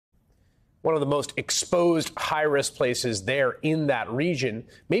One of the most exposed high-risk places there in that region,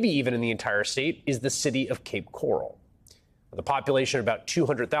 maybe even in the entire state, is the city of Cape Coral. With a population of about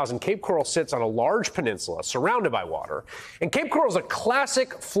 200,000, Cape Coral sits on a large peninsula surrounded by water. And Cape Coral is a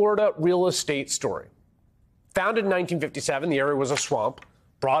classic Florida real estate story. Founded in 1957, the area was a swamp,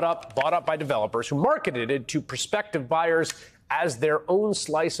 bought up by developers who marketed it to prospective buyers as their own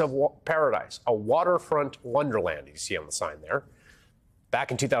slice of paradise, a waterfront wonderland, you see on the sign there.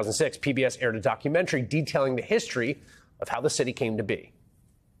 Back in 2006, PBS aired a documentary detailing the history of how the city came to be.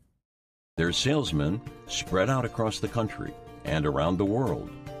 Their salesmen spread out across the country and around the world,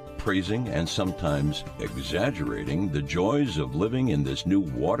 praising and sometimes exaggerating the joys of living in this new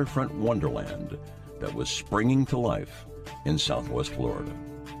waterfront wonderland that was springing to life in Southwest Florida.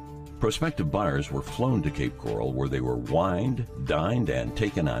 Prospective buyers were flown to Cape Coral, where they were wined, dined, and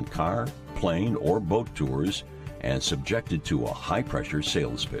taken on car, plane, or boat tours and subjected to a high-pressure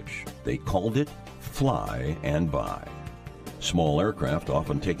sales pitch. They called it Fly and Buy. Small aircraft,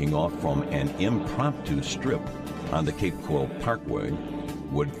 often taking off from an impromptu strip on the Cape Coral Parkway,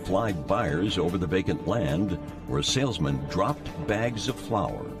 would fly buyers over the vacant land where salesmen dropped bags of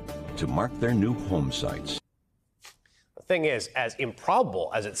flour to mark their new home sites. The thing is, as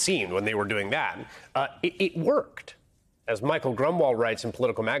improbable as it seemed when they were doing that, it worked. As Michael Grumwald writes in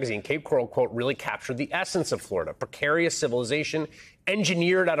Political Magazine, Cape Coral, quote, really captured the essence of Florida, precarious civilization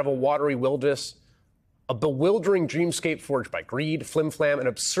engineered out of a watery wilderness, a bewildering dreamscape forged by greed, flim-flam, and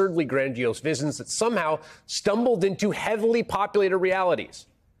absurdly grandiose visions that somehow stumbled into heavily populated realities.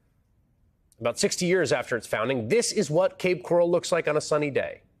 About 60 years after its founding, this is what Cape Coral looks like on a sunny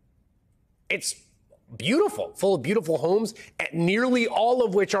day. It's beautiful, full of beautiful homes, and nearly all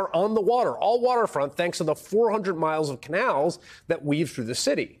of which are on the water, all waterfront, thanks to the 400 miles of canals that weave through the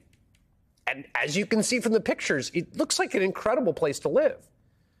city. And as you can see from the pictures, it looks like an incredible place to live.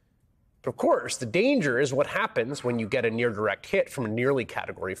 But of course, the danger is what happens when you get a near-direct hit from a nearly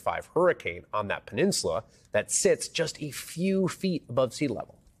Category 5 hurricane on that peninsula that sits just a few feet above sea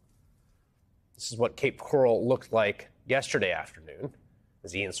level. This is what Cape Coral looked like yesterday afternoon.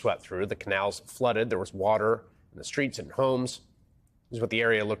 As Ian swept through, the canals flooded. There was water in the streets and homes. This is what the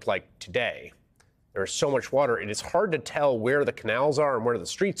area looked like today. There is so much water, it is hard to tell where the canals are and where the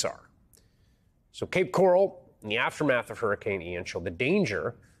streets are. So Cape Coral, in the aftermath of Hurricane Ian, showed the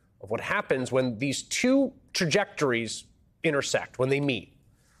danger of what happens when these two trajectories intersect, when they meet.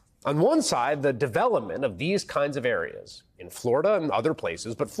 On one side, the development of these kinds of areas in Florida and other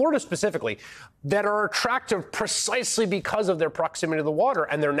places, but Florida specifically, that are attractive precisely because of their proximity to the water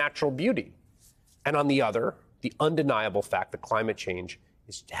and their natural beauty. And on the other, the undeniable fact that climate change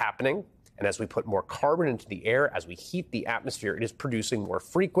is happening. And as we put more carbon into the air, as we heat the atmosphere, it is producing more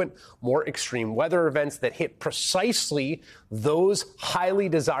frequent, more extreme weather events that hit precisely those highly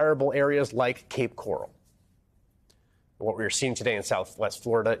desirable areas like Cape Coral. What we're seeing today in Southwest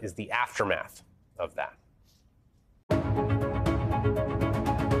Florida is the aftermath of that.